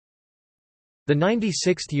The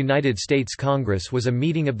 96th United States Congress was a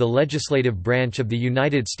meeting of the legislative branch of the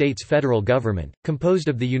United States federal government, composed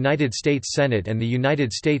of the United States Senate and the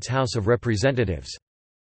United States House of Representatives.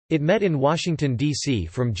 It met in Washington, D.C.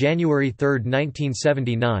 from January 3,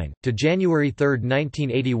 1979, to January 3,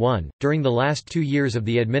 1981, during the last 2 years of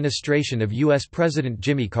the administration of U.S. President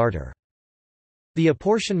Jimmy Carter. The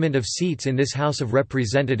apportionment of seats in this House of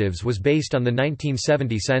Representatives was based on the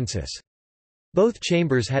 1970 census. Both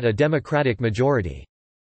chambers had a Democratic majority.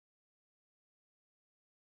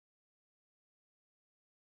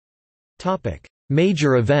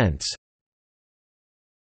 Major events.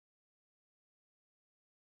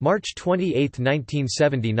 March 28,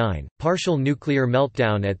 1979 – Partial nuclear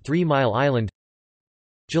meltdown at 3 Mile Island.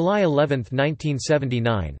 July 11,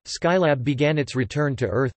 1979 – Skylab began its return to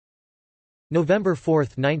Earth. November 4,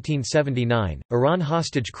 1979 – Iran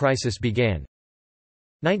hostage crisis began.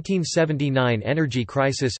 1979 Energy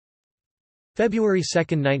crisis. February 2,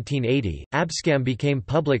 1980 – Abscam became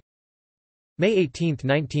public. May 18,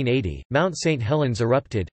 1980 – Mount St. Helens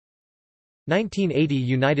erupted. 1980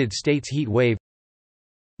 United States heat wave.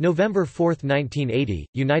 November 4, 1980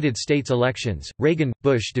 – United States elections, Reagan –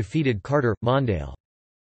 Bush defeated Carter – Mondale.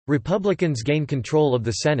 Republicans gain control of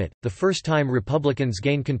the Senate, the first time Republicans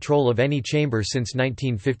gain control of any chamber since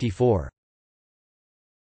 1954.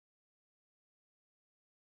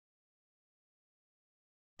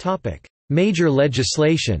 Major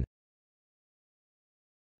legislation.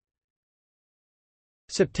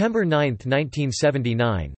 September 9,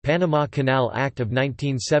 1979 – Panama Canal Act of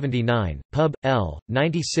 1979, Pub. L.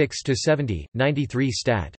 96-70, 93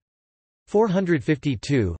 Stat.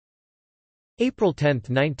 452. April 10,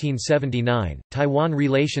 1979 – Taiwan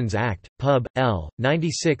Relations Act, Pub. L.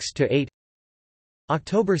 96-8.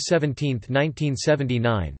 October 17,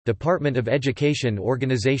 1979 – Department of Education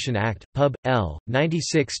Organization Act, Pub. L.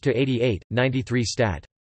 96-88, 93 Stat.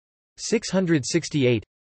 668.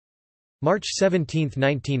 March 17,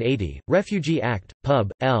 1980 – Refugee Act, Pub.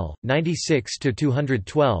 L.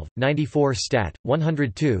 96-212, 94 Stat.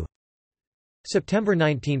 102. September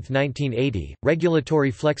 19, 1980 –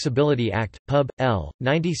 Regulatory Flexibility Act, Pub. L.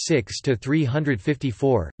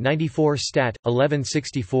 96-354, 94 Stat.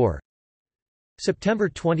 1164. September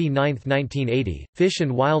 29, 1980 – Fish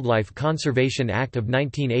and Wildlife Conservation Act of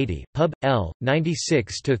 1980, Pub. L.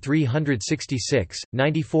 96-366,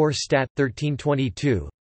 94 Stat. 1322.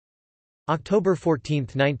 October 14,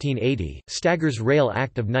 1980 – Staggers Rail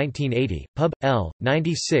Act of 1980, Pub. L.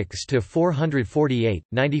 96-448,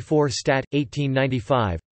 94 Stat.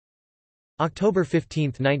 1895. October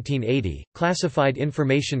 15, 1980 – Classified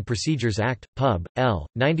Information Procedures Act, Pub. L.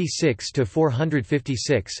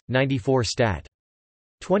 96-456, 94 Stat.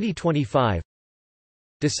 2025.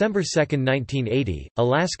 December 2, 1980 –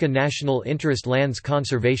 Alaska National Interest Lands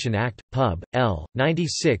Conservation Act, Pub. L.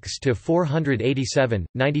 96-487,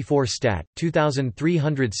 94 Stat.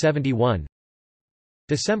 2371.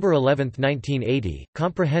 December 11, 1980 –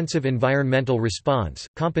 Comprehensive Environmental Response,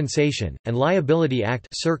 Compensation, and Liability Act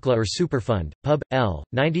CERCLA or Superfund, Pub. L.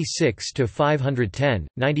 96-510,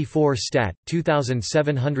 94 Stat.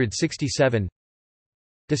 2767.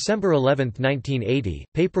 December 11, 1980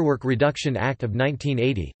 – Paperwork Reduction Act of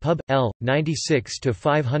 1980, Pub. L.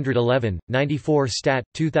 96-511, 94 Stat.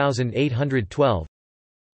 2812.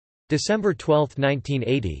 December 12,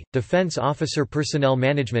 1980 – Defense Officer Personnel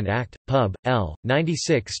Management Act, Pub. L.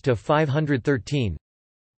 96-513.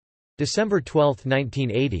 December 12,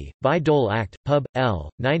 1980 – Bayh-Dole Act, Pub. L.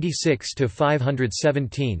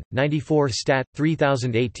 96-517, 94 Stat.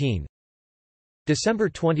 3018. December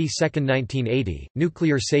 22, 1980 –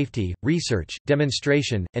 Nuclear Safety, Research,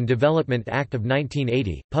 Demonstration, and Development Act of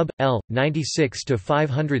 1980, Pub. L.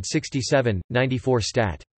 96-567, 94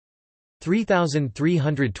 Stat.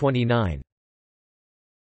 3329.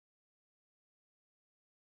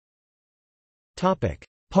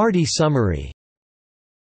 Party summary.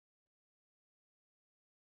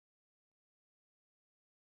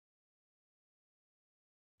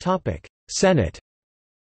 Senate.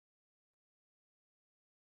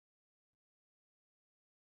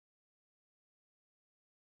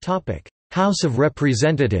 House of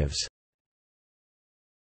Representatives.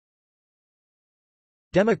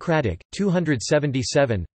 Democratic,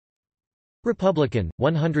 277. Republican,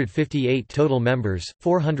 158 total members,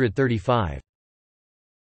 435.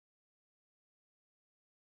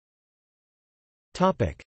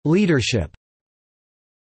 Leadership.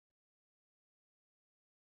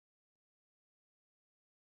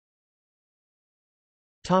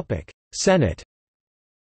 Senate.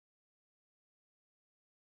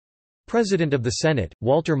 President of the Senate,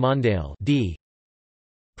 Walter Mondale D.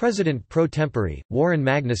 President pro tempore, Warren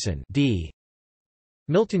Magnuson D.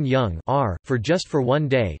 Milton Young R. for Just for One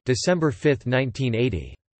Day, December 5,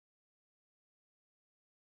 1980.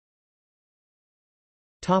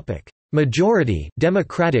 Majority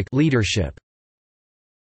Democratic leadership.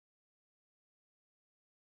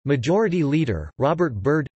 Majority Leader, Robert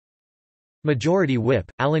Byrd. Majority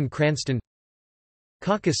Whip, Alan Cranston.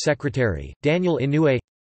 Caucus Secretary, Daniel Inouye.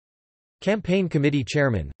 Campaign Committee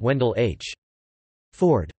Chairman, Wendell H.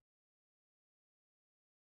 Ford.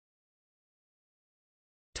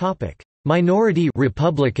 Minority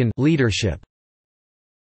Republican leadership.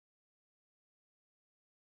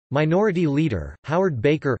 Minority Leader, Howard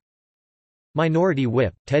Baker. Minority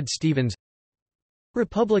Whip, Ted Stevens.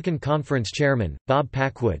 Republican Conference Chairman, Bob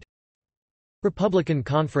Packwood. Republican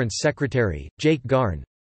Conference Secretary, Jake Garn.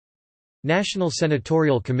 National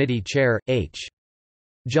Senatorial Committee Chair, H.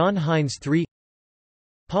 John Hines III.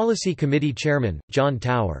 Policy Committee Chairman, John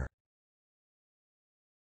Tower.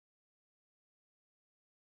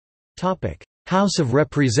 House of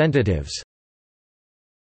Representatives.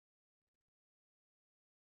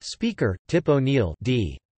 Speaker, Tip O'Neill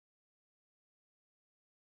D.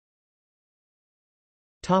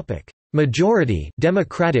 Majority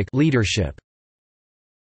Democratic leadership.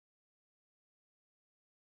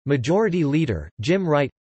 Majority Leader, Jim Wright.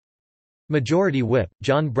 Majority Whip,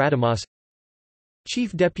 John Brademas.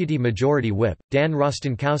 Chief Deputy Majority Whip, Dan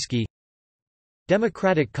Rostenkowski.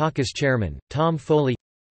 Democratic Caucus Chairman, Tom Foley.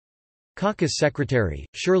 Caucus Secretary,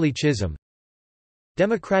 Shirley Chisholm.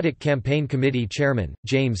 Democratic Campaign Committee Chairman,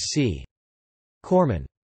 James C. Corman.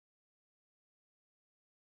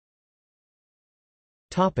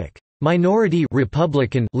 Minority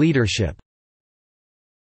Republican leadership.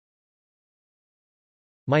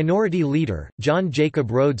 Minority Leader, John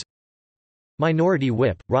Jacob Rhodes. Minority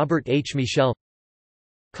Whip, Robert H. Michel.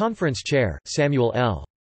 Conference Chair, Samuel L.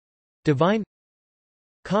 Devine.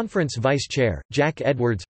 Conference Vice Chair, Jack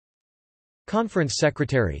Edwards. Conference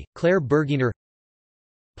Secretary, Claire Berginer.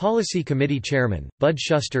 Policy Committee Chairman, Bud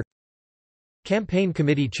Shuster. Campaign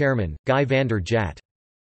Committee Chairman, Guy Vander Jagt.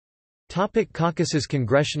 Caucuses: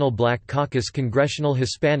 Congressional Black Caucus, Congressional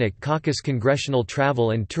Hispanic Caucus, Congressional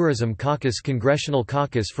Travel and Tourism Caucus, Congressional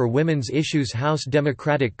Caucus for Women's Issues, House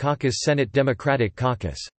Democratic Caucus, Senate Democratic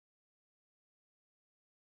Caucus.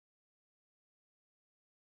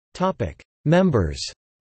 Members.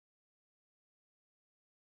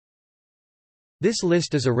 This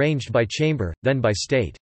list is arranged by chamber, then by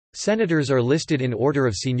state. Senators are listed in order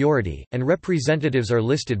of seniority, and representatives are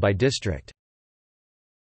listed by district.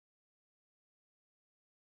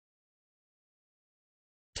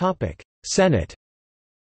 Senate.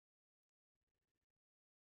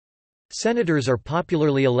 Senators are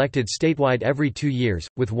popularly elected statewide every 2 years,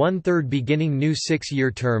 with one-third beginning new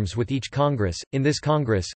 6-year terms with each Congress. In this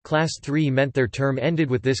Congress, Class 3 meant their term ended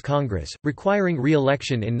with this Congress, requiring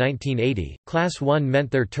re-election in 1980, Class 1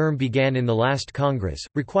 meant their term began in the last Congress,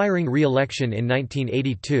 requiring re-election in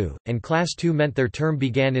 1982, and Class 2 meant their term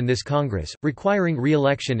began in this Congress, requiring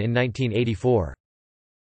re-election in 1984.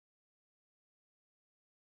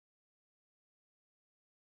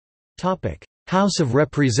 House of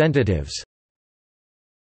Representatives.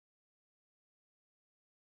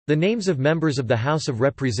 The names of members of the House of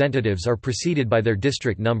Representatives are preceded by their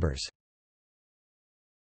district numbers.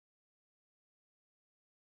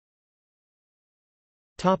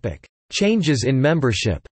 Changes in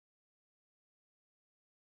membership.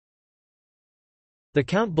 The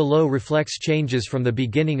count below reflects changes from the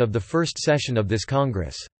beginning of the first session of this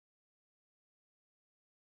Congress.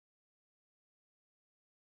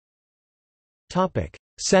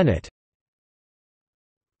 Senate.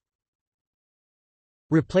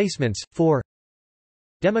 Replacements, 4.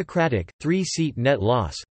 Democratic, 3-seat net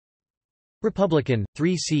loss. Republican,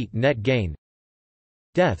 3-seat net gain.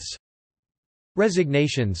 Deaths.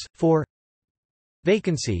 Resignations, 4.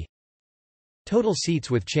 Vacancy. Total seats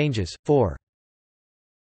with changes, 4.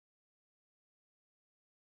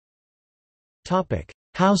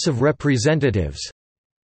 House of Representatives.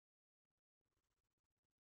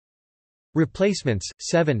 Replacements,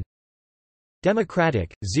 7.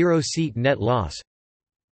 Democratic, 0-seat net loss.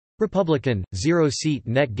 Republican, 0-seat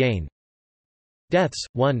net gain. Deaths,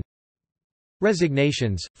 1.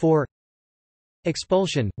 Resignations, 4.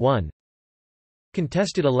 Expulsion, 1.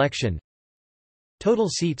 Contested election. Total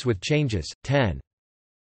seats with changes, 10.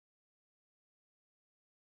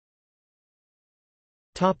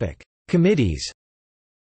 Committees.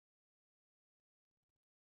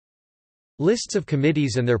 Lists of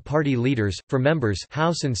committees and their party leaders, for members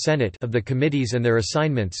House and Senate of the committees and their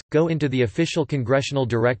assignments, go into the official congressional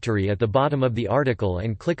directory at the bottom of the article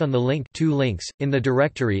and click on the link 2 links. In the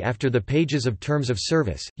directory after the pages of terms of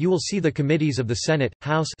service, you will see the committees of the Senate,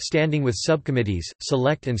 House standing with subcommittees,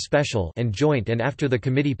 select and special and joint, and after the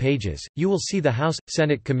committee pages, you will see the House,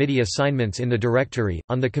 Senate committee assignments in the directory.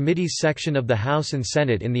 On the committees section of the House and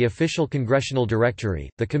Senate in the official congressional directory,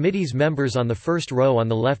 the committee's members on the first row on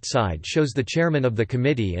the left side shows the chairman of the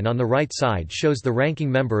committee and on the right side shows the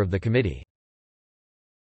ranking member of the committee.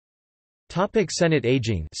 Senate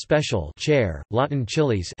Aging Special Chair, Lawton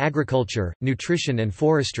Chiles Agriculture, Nutrition and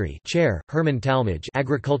Forestry Chair, Herman Talmadge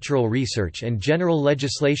Agricultural Research and General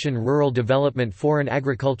Legislation Rural Development Foreign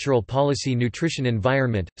Agricultural Policy Nutrition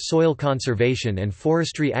Environment, Soil Conservation and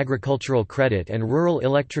Forestry Agricultural Credit and Rural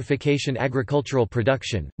Electrification Agricultural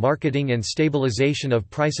Production, Marketing and Stabilization of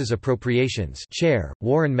Prices Appropriations Chair,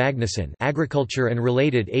 Warren Magnuson Agriculture and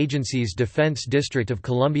Related Agencies Defense District of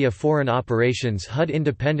Columbia Foreign Operations HUD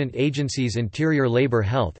Independent Agency Interior Labor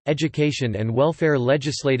Health, Education and Welfare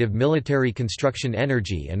Legislative Military Construction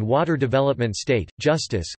Energy and Water Development State,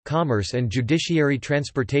 Justice, Commerce and Judiciary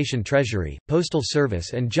Transportation Treasury, Postal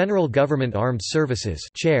Service and General Government Armed Services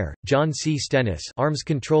Chair, John C. Stennis Arms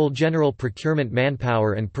Control General Procurement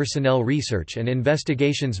Manpower and Personnel Research and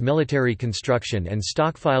Investigations Military Construction and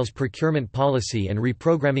Stockpiles Procurement Policy and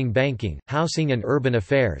Reprogramming Banking, Housing and Urban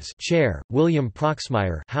Affairs Chair, William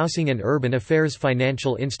Proxmire Housing and Urban Affairs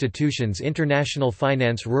Financial Institutions International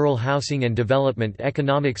Finance Rural Housing and Development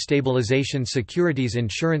Economic Stabilization Securities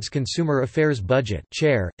Insurance Consumer Affairs Budget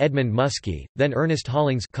Chair, Edmund Muskie, then Ernest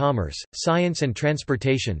Hollings Commerce, Science and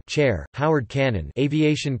Transportation Chair, Howard Cannon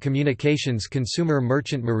Aviation Communications Consumer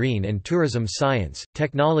Merchant Marine and Tourism Science,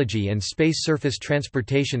 Technology and Space Surface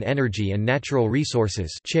Transportation Energy and Natural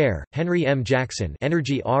Resources Chair, Henry M. Jackson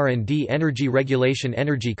Energy R&D Energy Regulation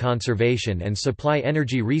Energy Conservation and Supply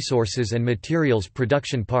Energy Resources and Materials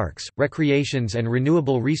Production Parks, Recreations and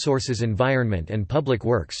Renewable Resources Environment and Public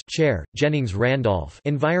Works Chair, Jennings Randolph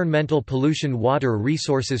Environmental Pollution Water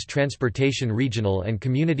Resources Transportation Regional and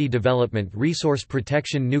Community Development Resource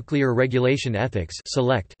Protection Nuclear Regulation Ethics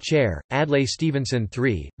Select Chair, Adlai Stevenson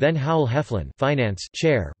III, then Howell Heflin Finance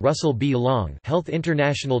Chair, Russell B. Long Health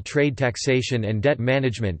International Trade Taxation and Debt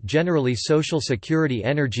Management Generally Social Security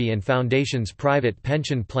Energy and Foundations Private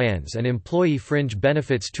Pension Plans and Employee Fringe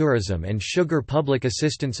Benefits Tourism and Sugar Public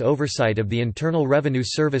Assistance Oversight of the Internal Revenue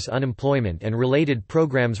Service Unemployment and Related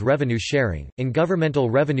Programs Revenue Sharing, in Governmental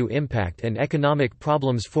Revenue Impact and Economic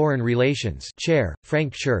Problems Foreign Relations Chair,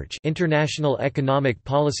 Frank Church International Economic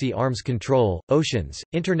Policy Arms Control, Oceans,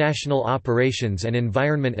 International Operations and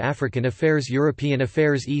Environment African Affairs European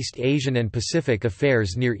Affairs East Asian and Pacific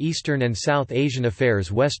Affairs Near Eastern and South Asian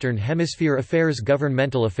Affairs Western Hemisphere Affairs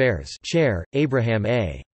Governmental Affairs Chair, Abraham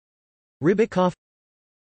A. Ribicoff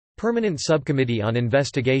Permanent Subcommittee on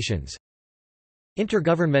Investigations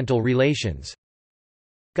Intergovernmental Relations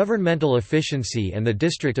Governmental Efficiency and the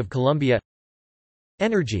District of Columbia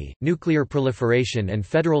Energy, Nuclear Proliferation and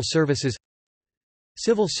Federal Services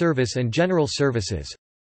Civil Service and General Services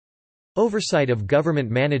Oversight of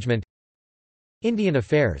Government Management Indian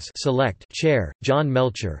Affairs Select Chair, John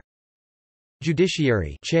Melcher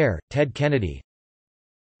Judiciary Chair, Ted Kennedy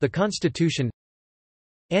The Constitution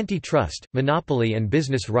Antitrust, Monopoly and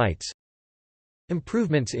Business Rights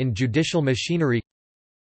Improvements in Judicial Machinery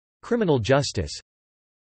Criminal Justice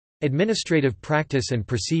Administrative Practice and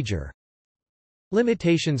Procedure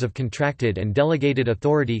Limitations of Contracted and Delegated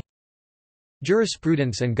Authority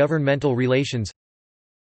Jurisprudence and Governmental Relations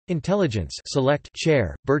Intelligence Select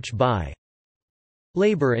Chair, Birch Bayh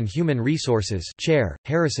Labor and Human Resources Chair,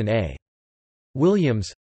 Harrison A.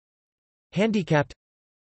 Williams Handicapped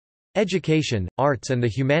Education, Arts and the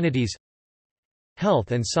Humanities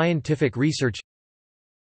Health and Scientific Research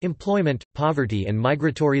Employment, Poverty and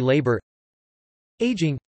Migratory Labor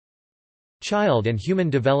Aging Child and Human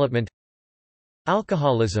Development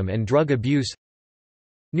Alcoholism and Drug Abuse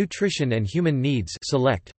Nutrition and Human Needs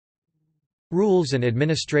Select Rules and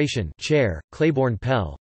Administration Chair, Claiborne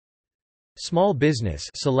Pell Small Business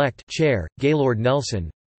Select Chair, Gaylord Nelson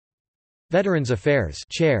Veterans Affairs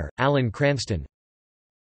Chair, Alan Cranston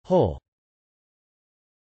Whole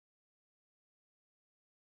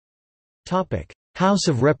House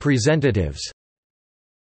of Representatives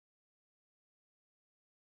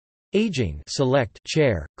Aging Select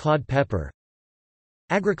Chair, Claude Pepper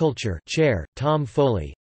Agriculture Chair, Tom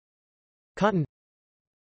Foley Cotton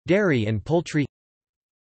Dairy and Poultry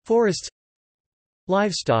Forests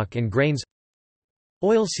Livestock and Grains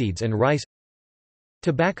Oilseeds and Rice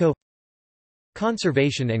Tobacco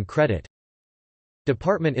Conservation and Credit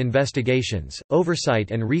Department Investigations,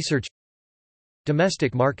 Oversight and Research.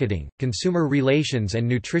 Domestic Marketing, Consumer Relations and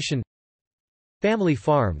Nutrition. Family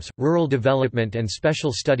Farms, Rural Development and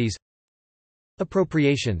Special Studies.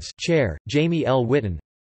 Appropriations, Chair, Jamie L. Whitten.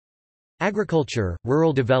 Agriculture,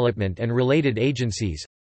 Rural Development and Related Agencies.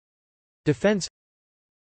 Defense.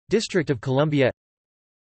 District of Columbia.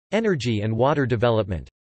 Energy and Water Development.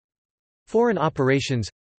 Foreign Operations.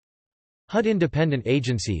 HUD Independent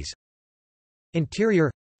Agencies.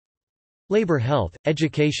 Interior. Labor, Health,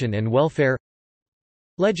 Education and Welfare.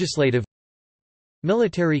 Legislative.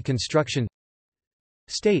 Military Construction.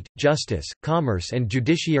 State, Justice, Commerce and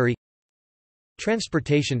Judiciary.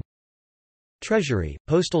 Transportation. Treasury,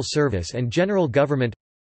 Postal Service and General Government.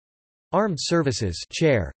 Armed Services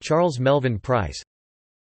Chair, Charles Melvin Price.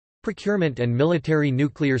 Procurement and Military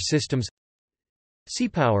Nuclear Systems.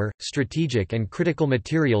 Seapower, Strategic and Critical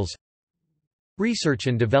Materials. Research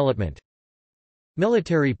and Development.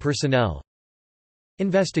 Military Personnel.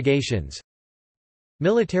 Investigations.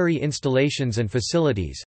 Military Installations and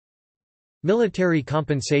Facilities. Military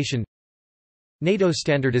Compensation. NATO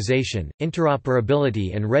Standardization,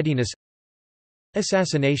 Interoperability and Readiness.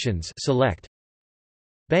 Assassinations Select.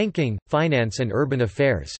 Banking, Finance and Urban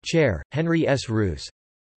Affairs Chair, Henry S. Roos.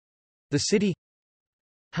 The City.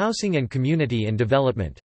 Housing and Community and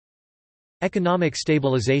Development. Economic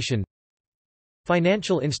Stabilization.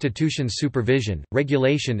 Financial Institutions Supervision,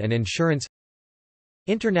 Regulation and Insurance.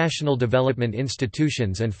 International Development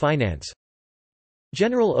Institutions and Finance.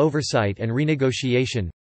 General Oversight and Renegotiation.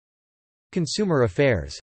 Consumer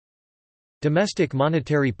Affairs. Domestic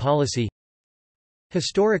Monetary Policy.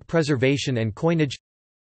 Historic Preservation and Coinage.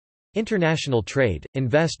 International Trade,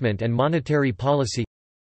 Investment and Monetary Policy.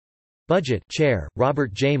 Budget Chair,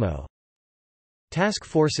 Robert Jamo. Task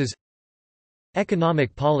Forces.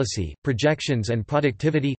 Economic Policy, Projections and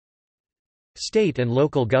Productivity. State and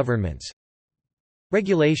Local Governments.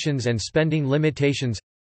 Regulations and Spending Limitations.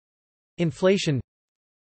 Inflation.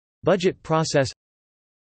 Budget Process.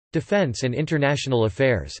 Defense and International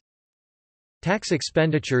Affairs. Tax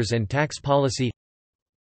Expenditures and Tax Policy.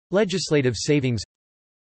 Legislative Savings.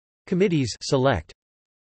 Committees Select.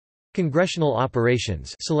 Congressional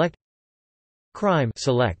Operations Select. Crime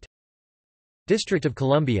Select. District of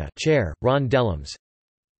Columbia Chair, Ron Dellums.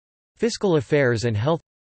 Fiscal Affairs and Health.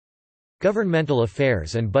 Governmental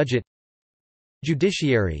Affairs and Budget.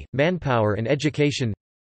 Judiciary, Manpower and Education.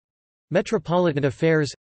 Metropolitan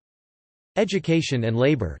Affairs. Education and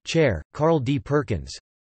Labor Chair, Carl D. Perkins.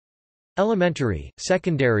 Elementary,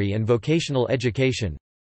 Secondary and Vocational Education.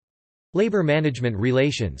 Labor Management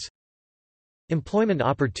Relations. Employment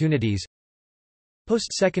Opportunities.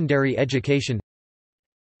 Post-secondary education.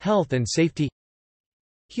 Health and Safety.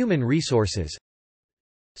 Human Resources.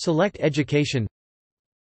 Select Education.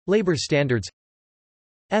 Labor Standards.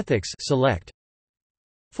 Ethics Select.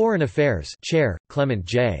 Foreign Affairs Chair, Clement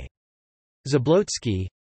J. Zablotsky.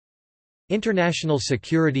 International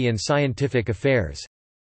Security and Scientific Affairs.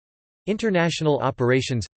 International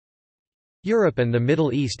Operations. Europe and the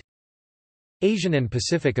Middle East. Asian and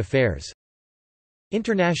Pacific Affairs.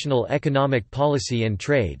 International Economic Policy and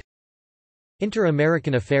Trade.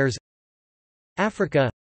 Inter-American Affairs. Africa.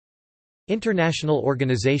 International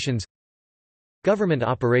Organizations. Government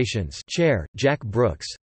Operations Chair, Jack Brooks.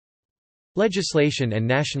 Legislation and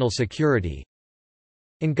National Security.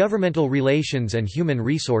 Intergovernmental Relations and Human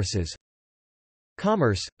Resources.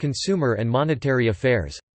 Commerce, Consumer and Monetary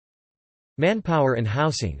Affairs. Manpower and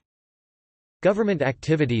Housing. Government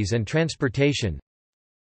Activities and Transportation.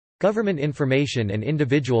 Government Information and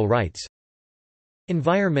Individual Rights.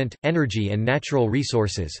 Environment, Energy and Natural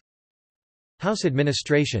Resources. House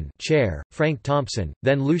Administration Chair, Frank Thompson,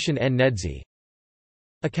 then Lucian N. Nedzi.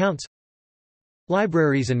 Accounts.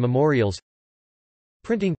 Libraries and Memorials.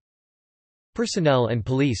 Printing. Personnel and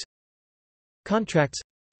Police. Contracts.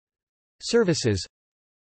 Services.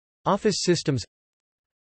 Office Systems.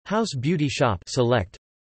 House Beauty Shop Select.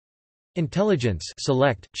 Intelligence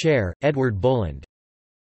Select Chair, Edward Boland.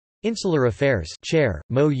 Insular Affairs Chair,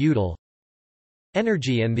 Mo Udall.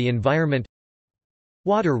 Energy and the Environment.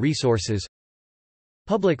 Water Resources.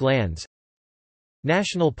 Public Lands.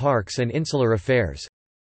 National Parks and Insular Affairs.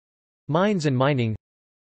 Mines and Mining.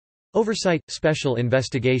 Oversight, Special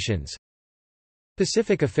Investigations.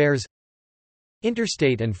 Pacific Affairs.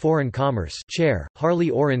 Interstate and Foreign Commerce Chair, Harley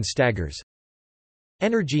Orrin Staggers.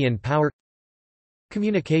 Energy and Power.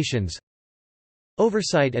 Communications.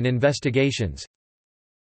 Oversight and Investigations.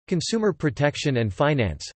 Consumer Protection and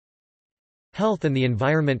Finance. Health and the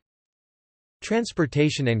Environment.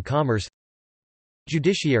 Transportation and Commerce.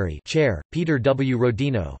 Judiciary Chair, Peter W.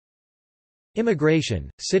 Rodino. Immigration,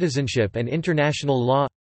 citizenship and international law.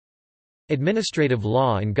 Administrative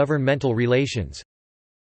law and governmental relations.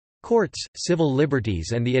 Courts, civil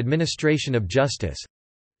liberties and the administration of justice.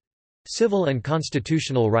 Civil and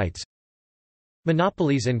constitutional rights.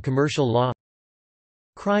 Monopolies and commercial law.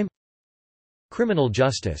 Crime. Criminal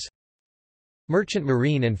justice. Merchant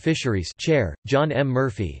Marine and Fisheries Chair, John M.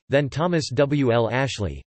 Murphy, then Thomas W. L.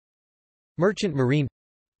 Ashley. Merchant Marine.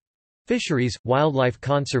 Fisheries, Wildlife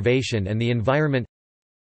Conservation and the Environment.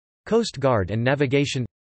 Coast Guard and Navigation.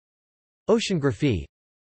 Oceanography.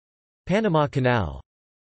 Panama Canal.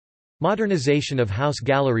 Modernization of House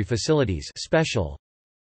Gallery Facilities Special.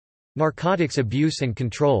 Narcotics Abuse and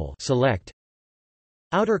Control Select.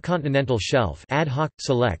 Outer Continental Shelf Ad hoc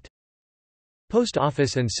Select. Post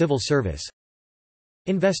Office and Civil Service.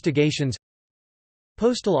 Investigations.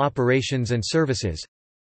 Postal Operations and Services.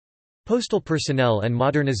 Postal Personnel and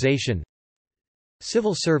Modernization.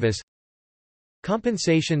 Civil Service.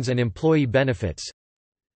 Compensations and Employee Benefits.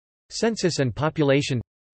 Census and Population.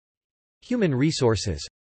 Human Resources.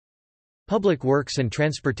 Public Works and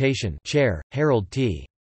Transportation Chair, Harold T.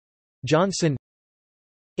 Johnson.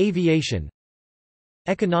 Aviation.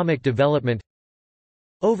 Economic Development.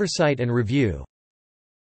 Oversight and Review.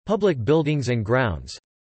 Public Buildings and Grounds.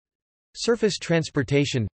 Surface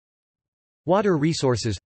Transportation. Water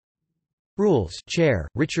Resources. Rules Chair,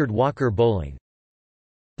 Richard Walker Bowling.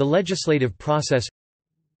 The Legislative Process.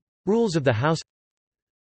 Rules of the House.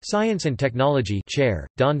 Science and Technology Chair,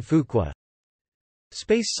 Don Fuqua.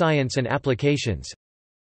 Space Science and Applications.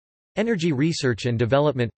 Energy Research and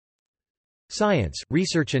Development. Science,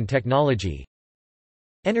 Research and Technology.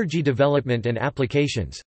 Energy Development and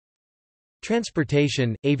Applications.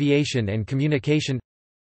 Transportation, Aviation and Communication.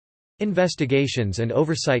 Investigations and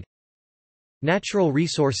Oversight. Natural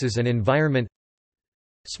Resources and Environment.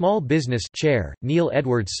 Small Business Chair, Neil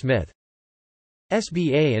Edwards Smith.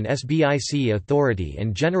 SBA and SBIC Authority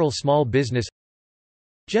and General Small Business.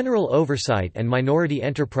 General Oversight and Minority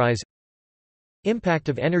Enterprise. Impact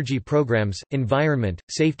of Energy Programs, Environment,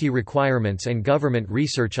 Safety Requirements and Government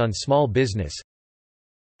Research on Small Business.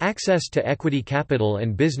 Access to Equity Capital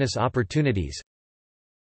and Business Opportunities.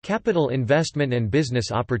 Capital Investment and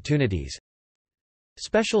Business Opportunities.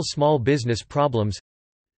 Special Small Business Problems.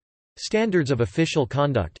 Standards of Official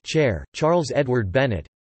Conduct Chair, Charles Edward Bennett.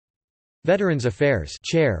 Veterans Affairs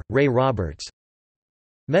Chair, Ray Roberts.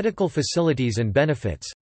 Medical Facilities and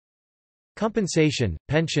Benefits. Compensation,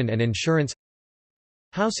 Pension and Insurance.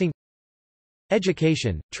 Housing.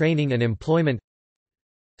 Education, Training and Employment.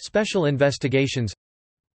 Special Investigations.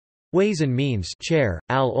 Ways and Means Chair,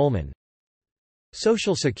 Al Ullman.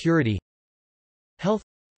 Social Security. Health.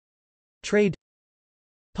 Trade.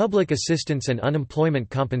 Public Assistance and Unemployment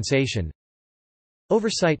Compensation.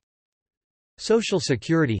 Oversight. Social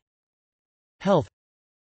Security. Health.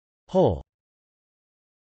 Whole.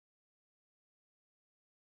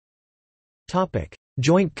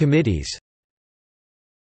 Joint Committees.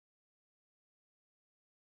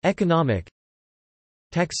 Economic.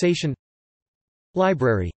 Taxation.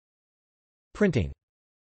 Library. Printing.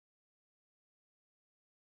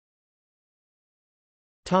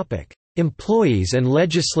 Employees and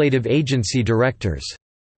legislative agency directors.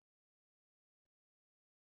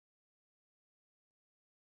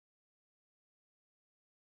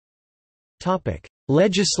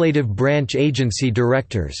 Legislative branch agency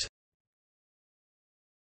directors.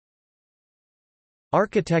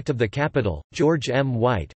 Architect of the Capitol, George M.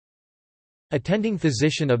 White. Attending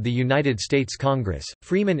Physician of the United States Congress,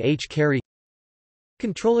 Freeman H. Carey.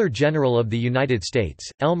 Comptroller General of the United States,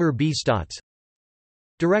 Elmer B. Stotts.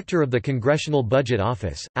 Director of the Congressional Budget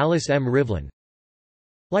Office, Alice M. Rivlin.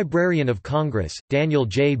 Librarian of Congress, Daniel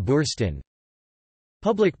J. Boorstin.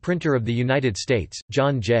 Public Printer of the United States,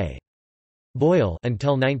 John J. Boyle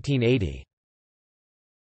until 1980.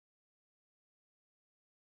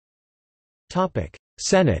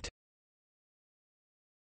 Senate.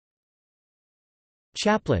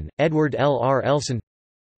 Chaplain, Edward L. R. Elson.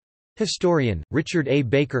 Historian, Richard A.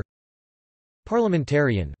 Baker.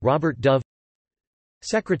 Parliamentarian, Robert Dove.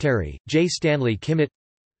 Secretary, J. Stanley Kimmitt.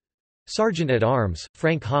 Sergeant-at-Arms,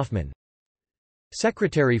 Frank Hoffman.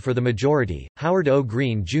 Secretary for the Majority, Howard O.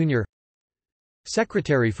 Green, Jr.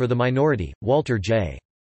 Secretary for the Minority, Walter J.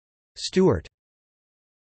 Stewart.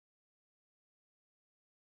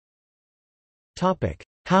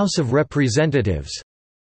 House of Representatives.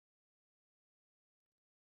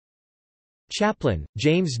 Chaplain,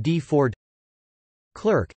 James D. Ford.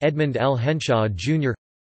 Clerk, Edmund L. Henshaw, Jr.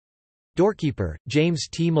 Doorkeeper, James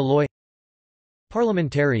T. Malloy.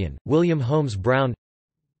 Parliamentarian, William Holmes Brown.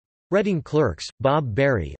 Reading Clerks, Bob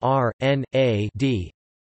Berry R. N. A. D.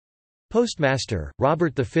 Postmaster,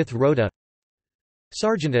 Robert V. Rota.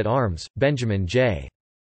 Sergeant at Arms, Benjamin J.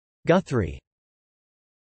 Guthrie.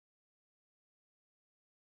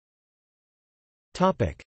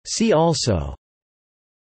 See also: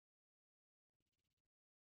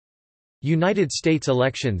 United States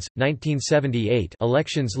elections, 1978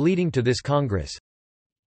 elections leading to this Congress.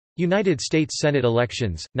 United States Senate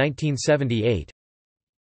elections, 1978.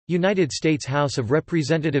 United States House of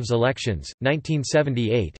Representatives elections,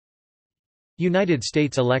 1978. United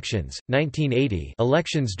States elections, 1980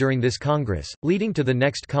 elections during this Congress, leading to the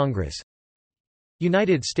next Congress.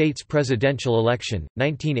 United States presidential election,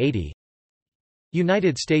 1980.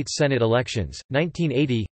 United States Senate elections,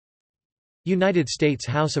 1980. United States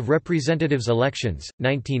House of Representatives elections,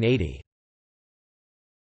 1980.